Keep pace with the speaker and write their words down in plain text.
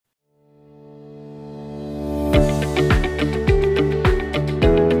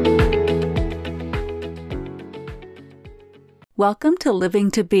Welcome to Living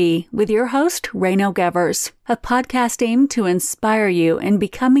to Be with your host, Rayno Gevers, a podcast aimed to inspire you in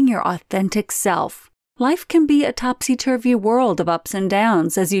becoming your authentic self. Life can be a topsy-turvy world of ups and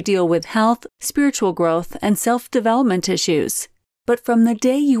downs as you deal with health, spiritual growth, and self-development issues. But from the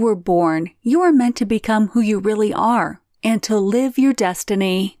day you were born, you are meant to become who you really are and to live your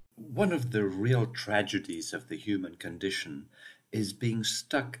destiny. One of the real tragedies of the human condition is being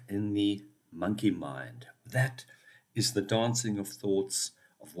stuck in the monkey mind. That is the dancing of thoughts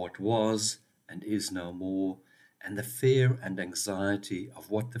of what was and is no more, and the fear and anxiety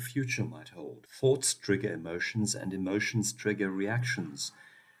of what the future might hold. Thoughts trigger emotions, and emotions trigger reactions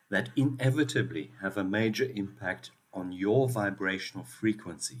that inevitably have a major impact on your vibrational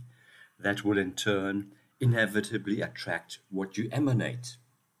frequency that will in turn inevitably attract what you emanate.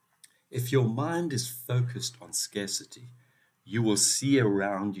 If your mind is focused on scarcity, you will see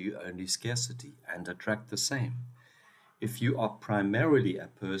around you only scarcity and attract the same. If you are primarily a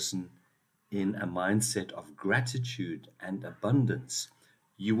person in a mindset of gratitude and abundance,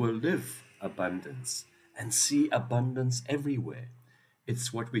 you will live abundance and see abundance everywhere.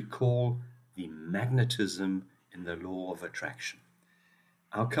 It's what we call the magnetism in the law of attraction.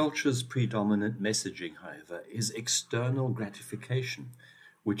 Our culture's predominant messaging, however, is external gratification,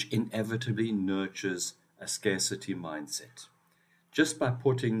 which inevitably nurtures a scarcity mindset. Just by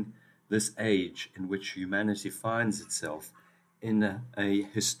putting this age in which humanity finds itself in a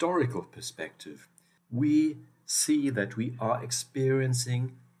historical perspective, we see that we are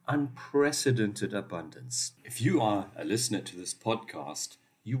experiencing unprecedented abundance. If you are a listener to this podcast,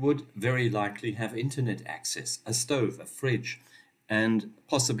 you would very likely have internet access, a stove, a fridge, and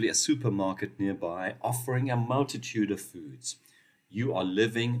possibly a supermarket nearby offering a multitude of foods. You are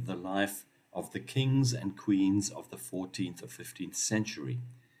living the life of the kings and queens of the 14th or 15th century.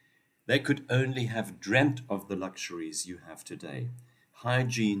 They could only have dreamt of the luxuries you have today.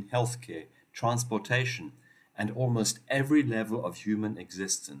 Hygiene, healthcare, transportation, and almost every level of human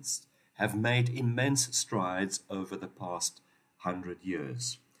existence have made immense strides over the past 100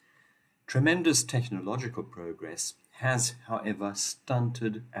 years. Tremendous technological progress has, however,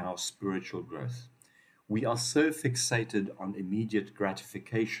 stunted our spiritual growth. We are so fixated on immediate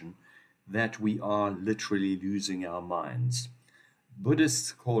gratification that we are literally losing our minds.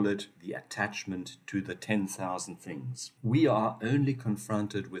 Buddhists call it the attachment to the 10,000 things. We are only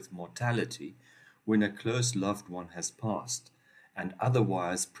confronted with mortality when a close loved one has passed, and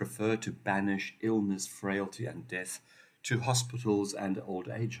otherwise prefer to banish illness, frailty, and death to hospitals and old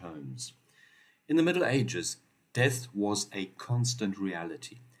age homes. In the Middle Ages, death was a constant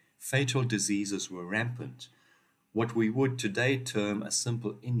reality. Fatal diseases were rampant. What we would today term a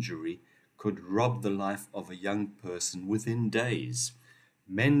simple injury could rob the life of a young person within days.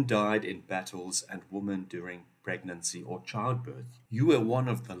 Men died in battles and women during pregnancy or childbirth. You were one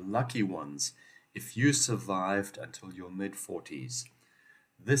of the lucky ones if you survived until your mid-40s.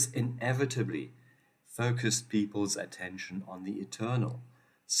 This inevitably focused people's attention on the eternal.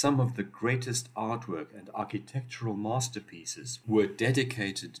 Some of the greatest artwork and architectural masterpieces were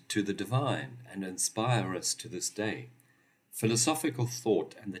dedicated to the divine and inspire us to this day. Philosophical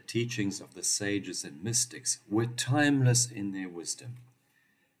thought and the teachings of the sages and mystics were timeless in their wisdom.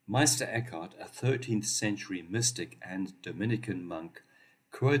 Meister Eckhart, a 13th century mystic and Dominican monk,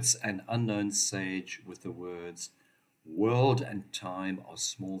 quotes an unknown sage with the words, "World and time are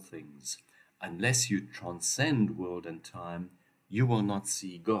small things. Unless you transcend world and time, you will not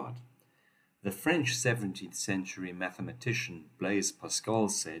see God." The French 17th century mathematician Blaise Pascal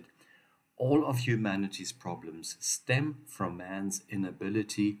said, "All of humanity's problems stem from man's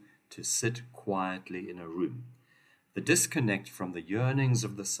inability to sit quietly in a room. The disconnect from the yearnings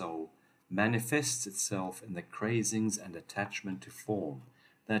of the soul manifests itself in the cravings and attachment to form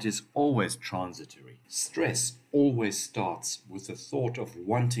that is always transitory. Stress always starts with the thought of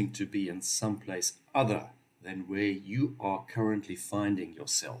wanting to be in some place other than where you are currently finding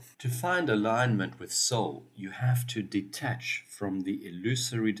yourself. To find alignment with soul, you have to detach from the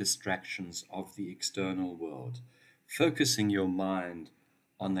illusory distractions of the external world, focusing your mind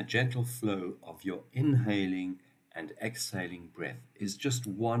on the gentle flow of your inhaling and exhaling breath is just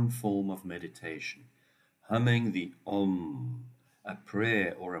one form of meditation. Humming the Om, a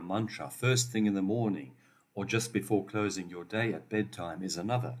prayer or a mantra first thing in the morning or just before closing your day at bedtime is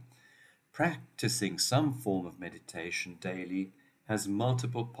another. Practicing some form of meditation daily has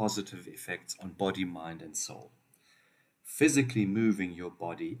multiple positive effects on body, mind, and soul. Physically moving your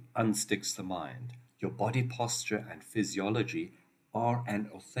body unsticks the mind. Your body posture and physiology are an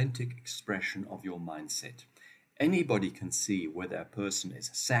authentic expression of your mindset. Anybody can see whether a person is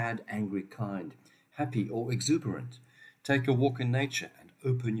sad, angry, kind, happy, or exuberant. Take a walk in nature and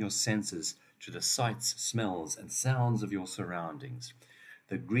open your senses to the sights, smells, and sounds of your surroundings.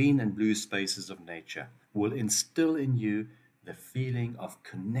 The green and blue spaces of nature will instill in you the feeling of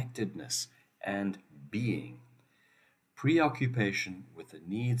connectedness and being. Preoccupation with the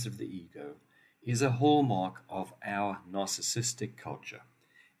needs of the ego is a hallmark of our narcissistic culture.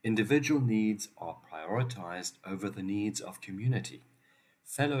 Individual needs are prioritized over the needs of community.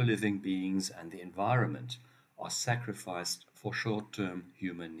 Fellow living beings and the environment are sacrificed for short-term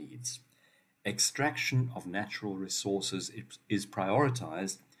human needs. Extraction of natural resources is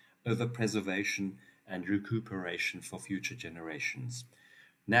prioritized over preservation and recuperation for future generations.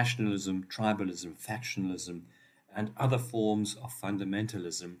 Nationalism, tribalism, factionalism, and other forms of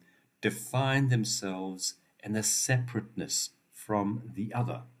fundamentalism define themselves in a separateness from the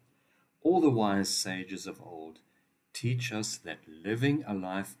other. All the wise sages of old teach us that living a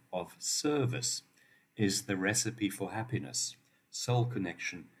life of service is the recipe for happiness, soul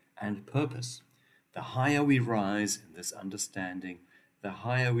connection, and purpose. The higher we rise in this understanding, the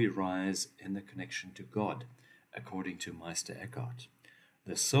higher we rise in the connection to God, according to Meister Eckhart.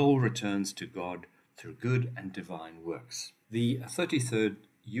 The soul returns to God through good and divine works. The 33rd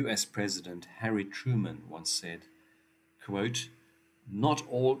U.S. President Harry Truman once said, quote, "Not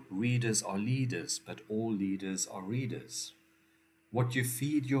all readers are leaders, but all leaders are readers. What you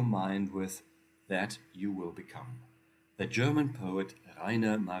feed your mind with, that you will become." The German poet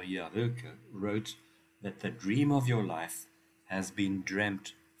Rainer Maria Rilke wrote that the dream of your life has been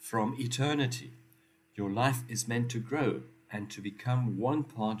dreamt from eternity. Your life is meant to grow and to become one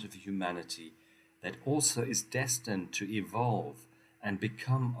part of humanity that also is destined to evolve and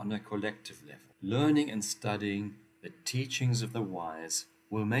become on a collective level. Learning and studying the teachings of the wise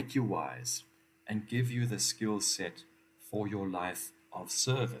will make you wise and give you the skill set for your life of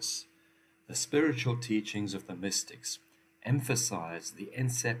service. The spiritual teachings of the mystics emphasize the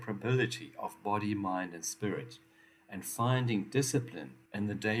inseparability of body, mind, and spirit, and finding discipline in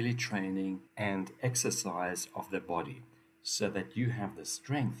the daily training and exercise of the body, so that you have the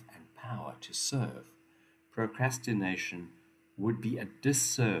strength and power to serve. Procrastination would be a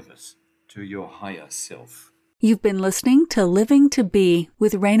disservice to your higher self. You've been listening to Living to Be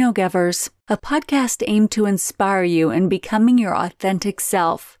with Reino Gevers, a podcast aimed to inspire you in becoming your authentic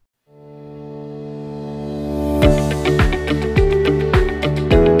self.